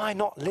 why am I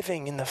not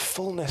living in the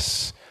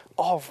fullness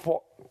of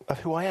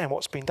who I am,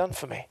 what's been done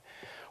for me?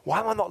 Why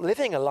am I not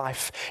living a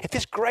life? If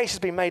this grace has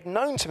been made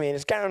known to me and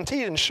is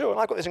guaranteed and sure, and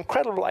I've got this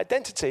incredible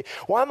identity,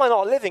 why am I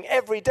not living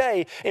every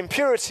day in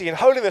purity and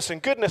holiness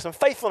and goodness and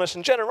faithfulness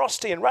and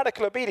generosity and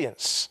radical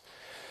obedience?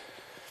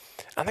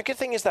 And the good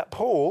thing is that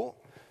Paul,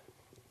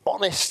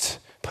 honest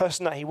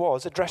person that he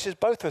was, addresses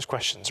both those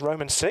questions.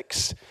 Romans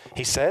 6,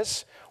 he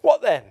says,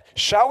 what then?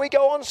 Shall we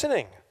go on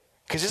sinning?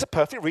 Because it's a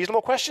perfectly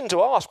reasonable question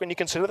to ask when you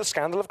consider the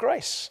scandal of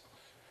grace.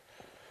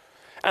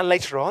 And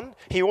later on,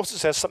 he also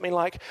says something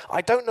like,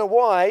 I don't know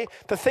why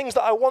the things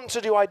that I want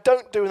to do, I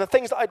don't do, and the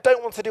things that I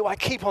don't want to do, I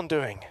keep on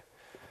doing.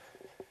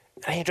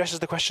 And he addresses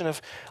the question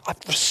of, I've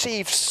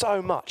received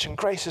so much, and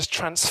grace has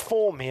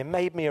transformed me and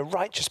made me a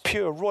righteous,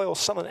 pure, royal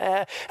son and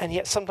heir, and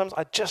yet sometimes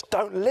I just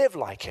don't live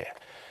like it.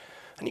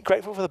 Are you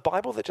grateful for the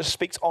Bible that just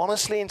speaks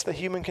honestly into the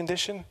human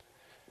condition?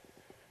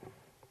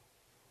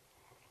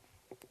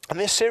 And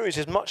this series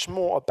is much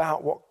more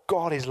about what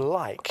God is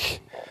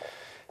like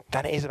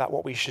than it is about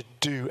what we should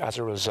do as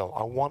a result.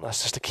 I want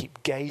us just to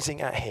keep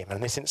gazing at him, and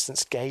in this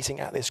instance, gazing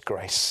at this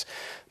grace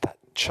that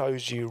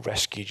chose you,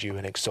 rescued you,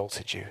 and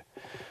exalted you.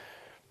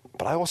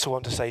 But I also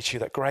want to say to you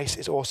that grace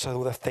is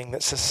also the thing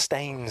that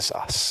sustains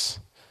us.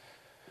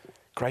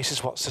 Grace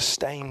is what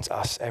sustains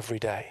us every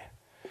day.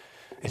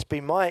 It's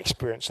been my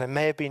experience, and it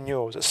may have been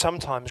yours, that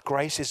sometimes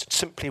grace is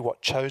simply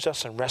what chose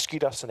us and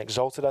rescued us and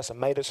exalted us and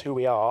made us who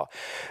we are.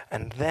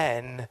 And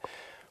then,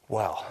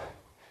 well,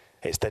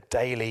 it's the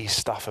daily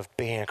stuff of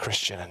being a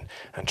Christian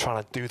and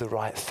trying to do the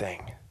right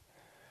thing.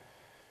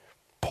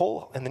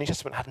 Paul in the New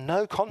Testament had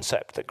no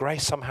concept that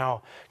grace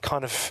somehow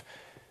kind of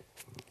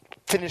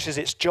finishes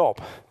its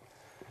job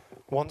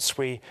once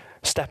we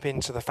step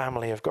into the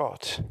family of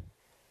God.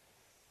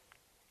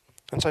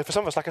 And so for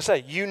some of us, like I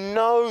say, you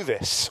know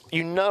this.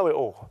 You know it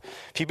all.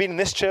 If you've been in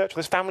this church or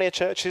this family of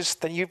churches,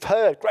 then you've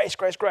heard grace,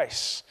 grace,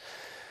 grace.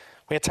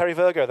 We had Terry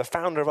Virgo, the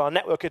founder of our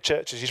network of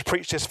churches. He's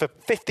preached this for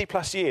 50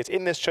 plus years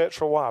in this church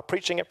for a while,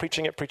 preaching it,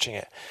 preaching it, preaching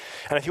it.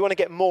 And if you want to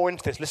get more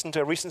into this, listen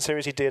to a recent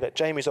series he did at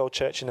Jamie's old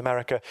church in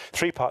America,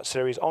 3-part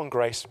series on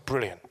grace.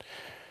 Brilliant.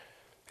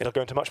 It'll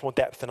go into much more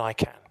depth than I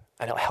can,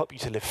 and it'll help you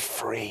to live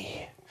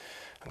free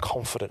and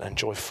confident and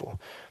joyful.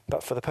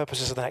 But for the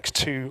purposes of the next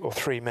 2 or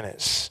 3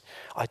 minutes,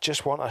 I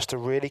just want us to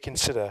really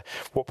consider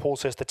what Paul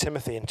says to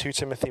Timothy in 2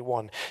 Timothy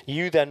 1.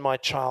 You then, my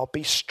child,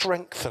 be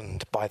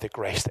strengthened by the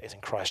grace that is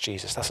in Christ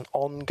Jesus. That's an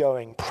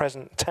ongoing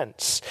present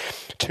tense.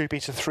 2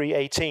 Peter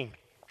 3:18.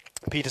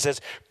 Peter says,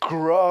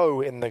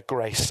 grow in the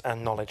grace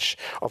and knowledge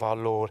of our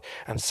Lord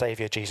and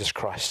Saviour Jesus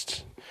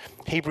Christ.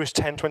 Hebrews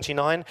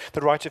 10:29,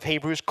 the writer of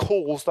Hebrews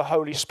calls the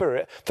Holy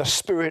Spirit the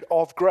Spirit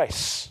of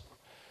grace.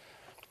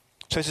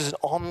 So this is an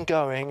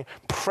ongoing,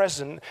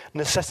 present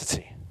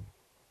necessity.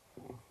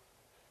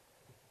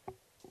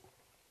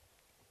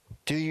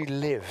 Do you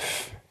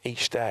live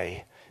each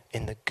day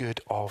in the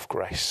good of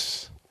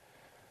grace?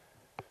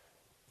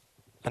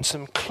 And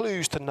some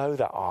clues to know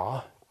that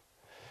are,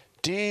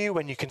 do you,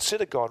 when you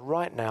consider God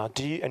right now,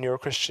 and you're a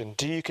Christian,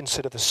 do you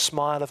consider the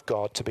smile of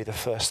God to be the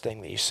first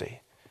thing that you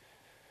see?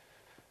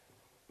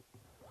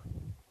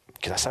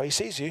 Because that's how he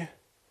sees you.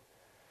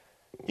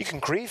 You can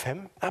grieve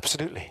him,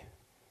 absolutely.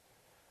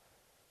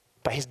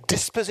 But his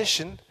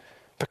disposition,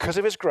 because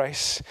of his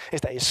grace,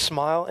 is that his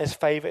smile, his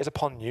favour is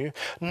upon you.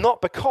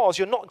 Not because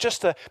you're not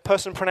just a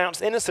person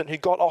pronounced innocent who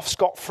got off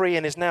scot-free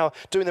and is now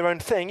doing their own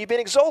thing. You've been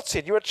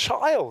exalted. You're a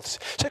child.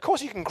 So of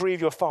course you can grieve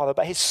your father,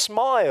 but his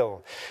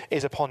smile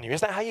is upon you.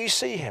 Is that how you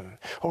see him?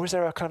 Or is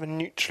there a kind of a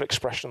neutral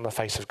expression on the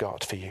face of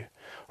God for you?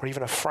 Or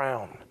even a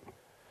frown?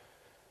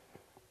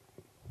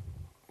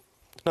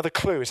 Another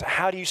clue is,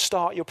 how do you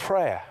start your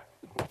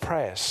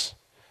prayers?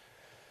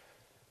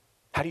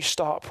 How do you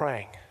start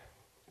praying?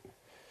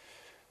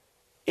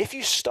 If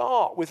you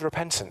start with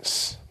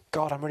repentance,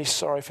 God, I'm really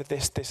sorry for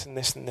this, this, and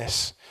this, and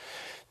this.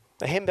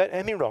 Now, don't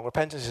get me wrong,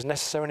 repentance is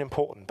necessary and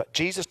important, but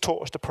Jesus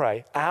taught us to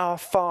pray, our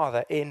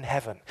Father in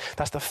heaven.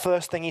 That's the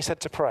first thing he said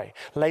to pray.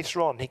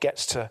 Later on, he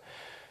gets to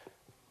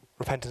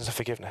repentance and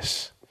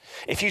forgiveness.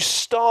 If you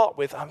start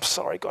with, I'm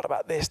sorry, God,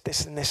 about this,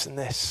 this, and this, and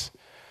this,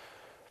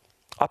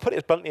 I put it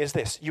as bluntly as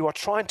this. You are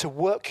trying to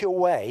work your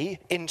way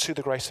into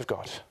the grace of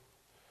God.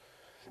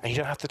 And you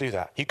don't have to do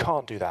that. You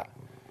can't do that.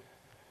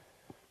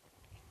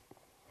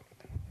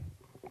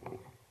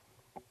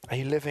 Are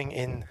you living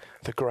in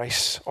the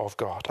grace of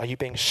God? Are you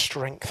being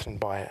strengthened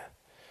by it?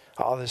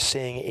 Are others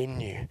seeing it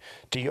in you?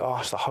 Do you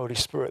ask the Holy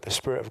Spirit, the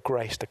Spirit of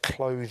grace, to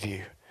clothe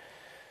you?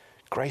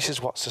 Grace is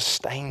what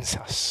sustains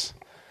us.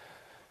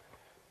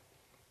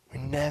 We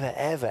never,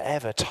 ever,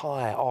 ever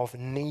tire of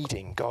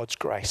needing God's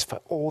grace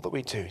for all that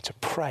we do, to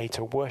pray,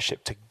 to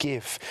worship, to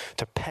give,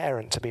 to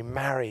parent, to be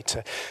married,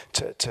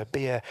 to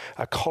be a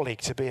colleague,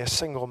 to be a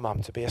single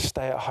mum, to be a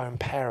stay-at-home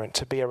parent,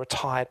 to be a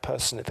retired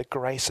person. The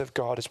grace of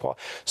God is what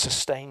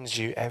sustains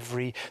you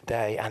every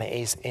day, and it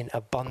is in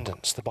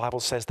abundance. The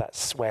Bible says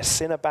that where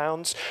sin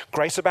abounds,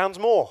 grace abounds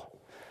more.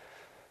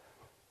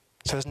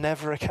 So there's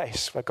never a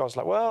case where God's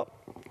like, well,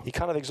 you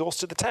kind of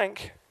exhausted the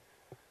tank.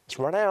 It's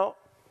run out.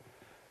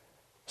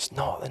 It's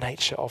not the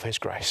nature of his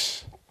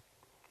grace.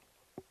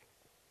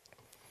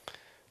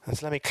 And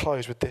so let me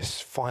close with this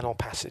final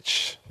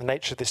passage. The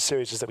nature of this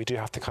series is that we do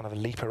have to kind of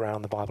leap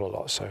around the Bible a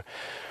lot, so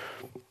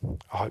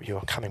I hope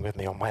you're coming with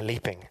me on my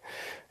leaping.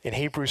 In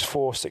Hebrews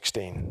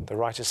 4:16, the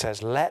writer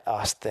says, let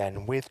us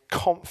then with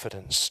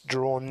confidence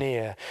draw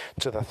near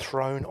to the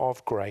throne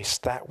of grace,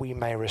 that we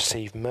may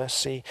receive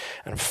mercy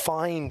and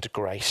find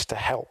grace to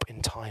help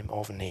in time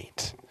of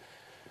need.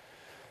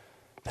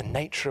 The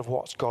nature of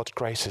what God's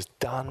grace has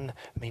done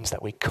means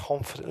that we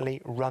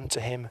confidently run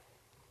to him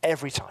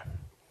every time.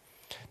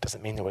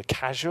 Doesn't mean that we're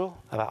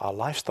casual about our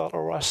lifestyle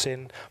or our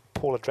sin.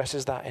 Paul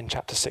addresses that in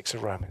chapter 6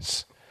 of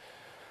Romans.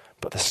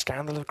 But the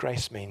scandal of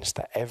grace means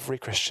that every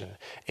Christian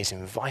is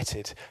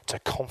invited to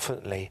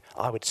confidently,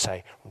 I would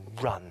say,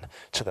 run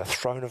to the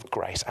throne of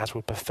grace as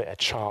would befit a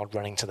child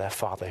running to their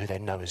father who they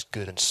know is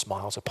good and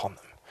smiles upon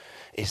them.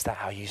 Is that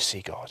how you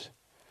see God?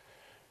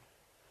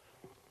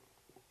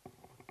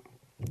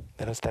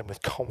 Let us then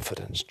with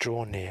confidence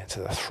draw near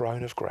to the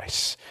throne of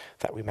grace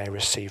that we may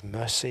receive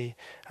mercy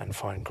and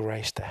find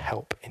grace to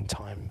help in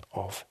time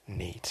of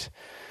need.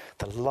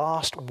 The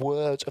last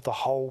words of the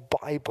whole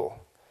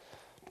Bible.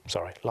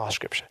 Last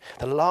scripture.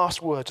 The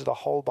last words of the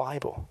whole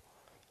Bible.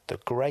 The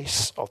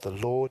grace of the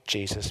Lord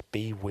Jesus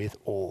be with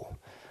all.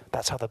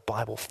 That's how the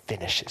Bible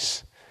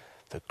finishes.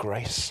 The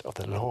grace of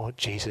the Lord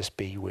Jesus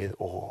be with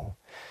all.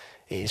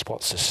 It is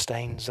what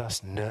sustains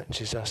us,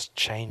 nurtures us,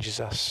 changes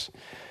us,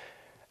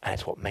 and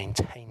it's what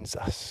maintains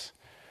us.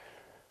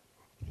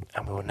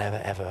 And we will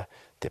never ever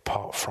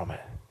depart from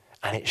it.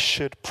 And it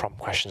should prompt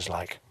questions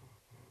like,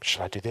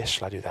 should I do this?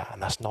 Should I do that?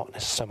 And that's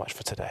not so much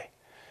for today.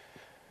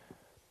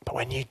 But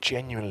when you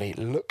genuinely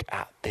look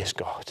at this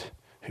God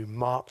who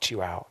marked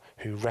you out,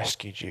 who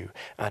rescued you,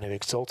 and who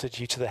exalted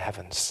you to the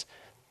heavens,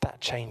 that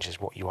changes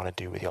what you want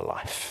to do with your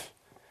life.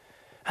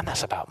 And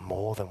that's about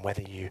more than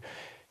whether you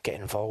get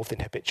involved in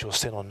habitual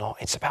sin or not.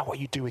 It's about what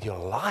you do with your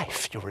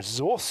life, your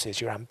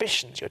resources, your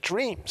ambitions, your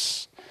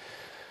dreams.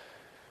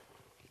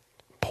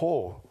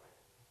 Paul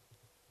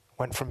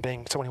went from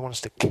being someone who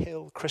wants to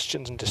kill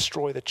Christians and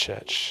destroy the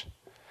church.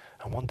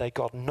 And one day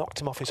God knocked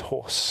him off his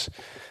horse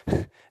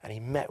and he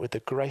met with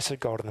the grace of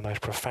God in the most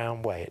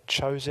profound way. It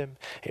chose him,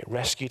 it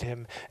rescued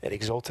him, it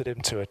exalted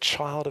him to a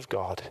child of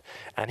God.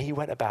 And he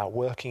went about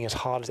working as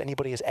hard as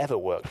anybody has ever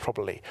worked,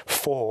 probably,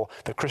 for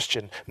the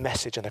Christian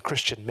message and the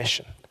Christian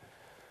mission.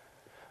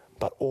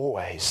 But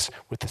always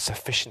with the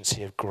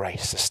sufficiency of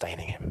grace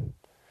sustaining him.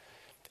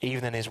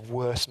 Even in his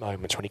worst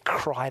moments when he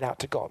cried out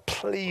to God,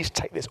 please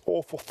take this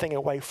awful thing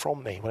away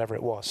from me, whatever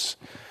it was.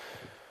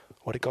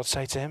 What did God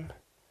say to him?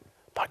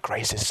 My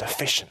grace is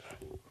sufficient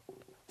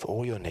for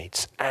all your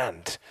needs,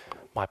 and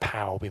my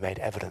power will be made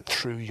evident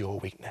through your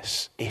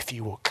weakness. If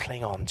you will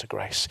cling on to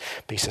grace,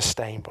 be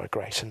sustained by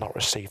grace, and not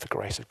receive the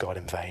grace of God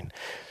in vain.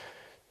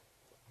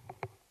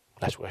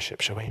 Let's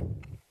worship, shall we?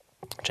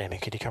 Jamie,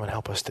 could you come and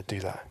help us to do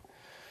that?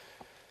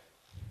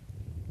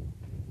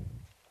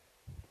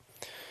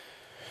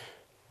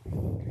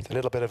 It's a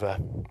little bit of a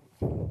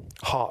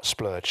heart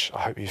splurge.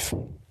 I hope you've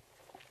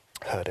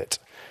heard it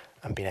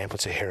and been able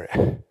to hear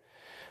it.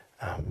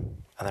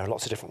 And there are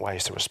lots of different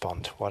ways to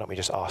respond. Why don't we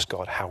just ask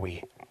God how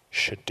we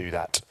should do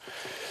that?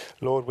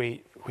 Lord,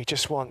 we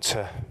just want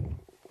to,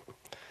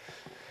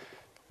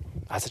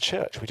 as a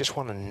church, we just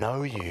want to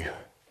know you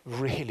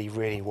really,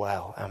 really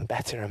well and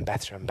better and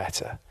better and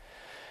better.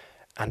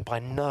 And by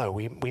know,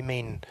 we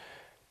mean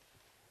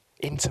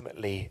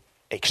intimately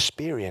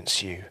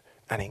experience you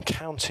and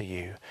encounter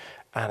you.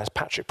 And as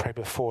Patrick prayed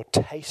before,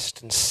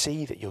 taste and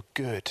see that you're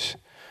good.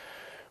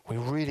 We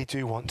really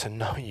do want to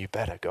know you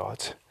better,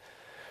 God.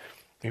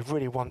 We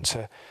really want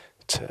to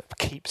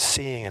keep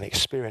seeing and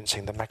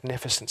experiencing the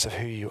magnificence of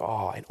who you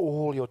are in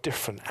all your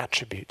different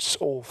attributes,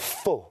 all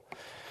full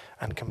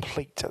and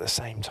complete at the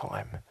same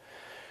time.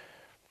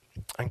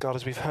 And God,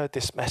 as we've heard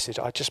this message,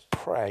 I just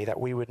pray that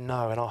we would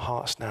know in our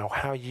hearts now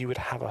how you would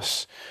have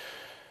us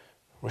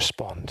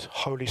respond.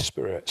 Holy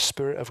Spirit,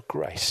 Spirit of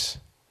grace,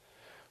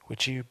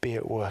 would you be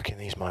at work in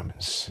these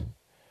moments?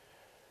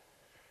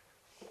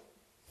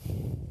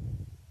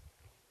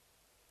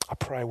 I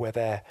pray where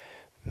there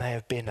may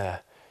have been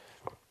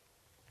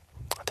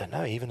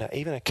even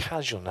a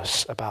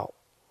casualness about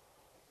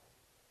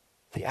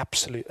the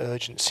absolute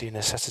urgency and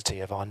necessity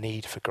of our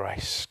need for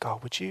grace.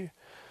 God, would you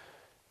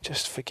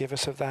just forgive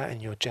us of that in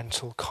your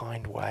gentle,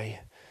 kind way?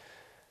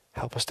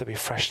 Help us to be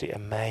freshly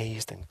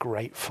amazed and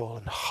grateful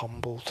and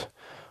humbled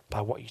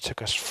by what you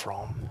took us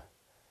from.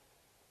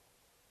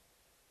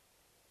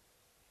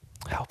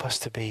 Help us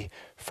to be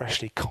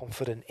freshly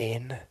confident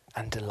in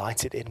and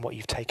delighted in what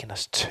you've taken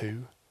us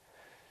to.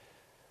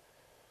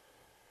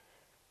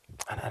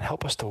 And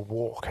help us to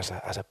walk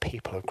as a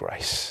people of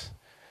grace.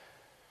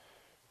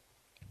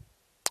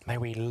 May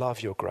we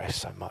love your grace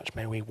so much.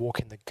 May we walk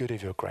in the good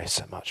of your grace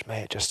so much.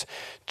 May it just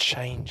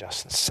change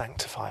us and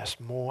sanctify us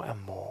more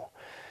and more.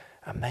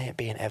 And may it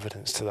be an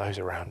evidence to those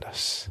around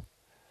us.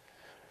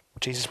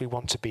 Jesus, we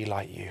want to be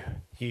like you.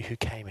 You who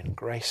came in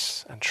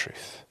grace and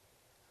truth.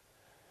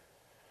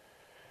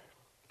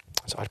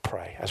 So I'd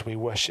pray as we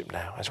worship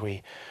now, as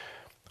we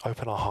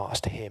open our hearts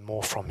to hear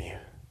more from you.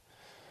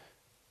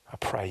 I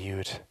pray you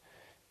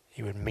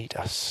would meet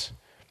us,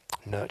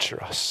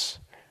 nurture us.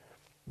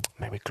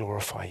 May we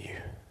glorify you.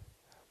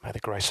 May the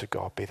grace of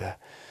God be the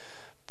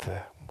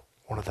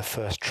one of the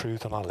first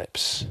truths on our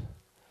lips.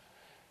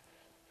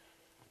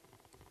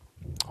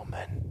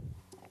 Amen.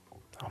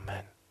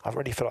 Amen. I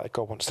really feel like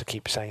God wants to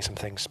keep saying some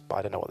things, but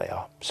I don't know what they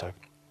are. So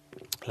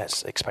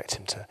let's expect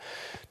him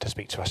to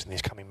speak to us in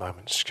these coming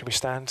moments. Should we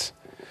stand?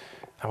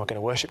 And we're going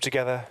to worship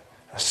together,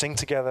 sing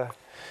together.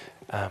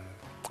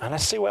 And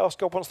let's see what else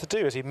God wants to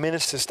do as he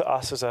ministers to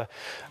us as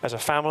a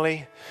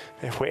family.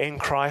 If we're in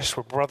Christ,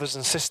 we're brothers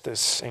and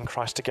sisters in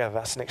Christ together.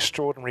 That's an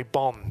extraordinary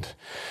bond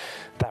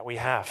that we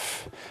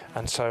have.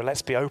 And so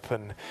let's be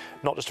open,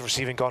 not just to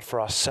receiving God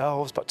for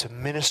ourselves, but to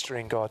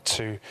ministering God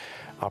to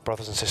our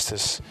brothers and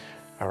sisters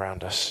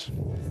around us.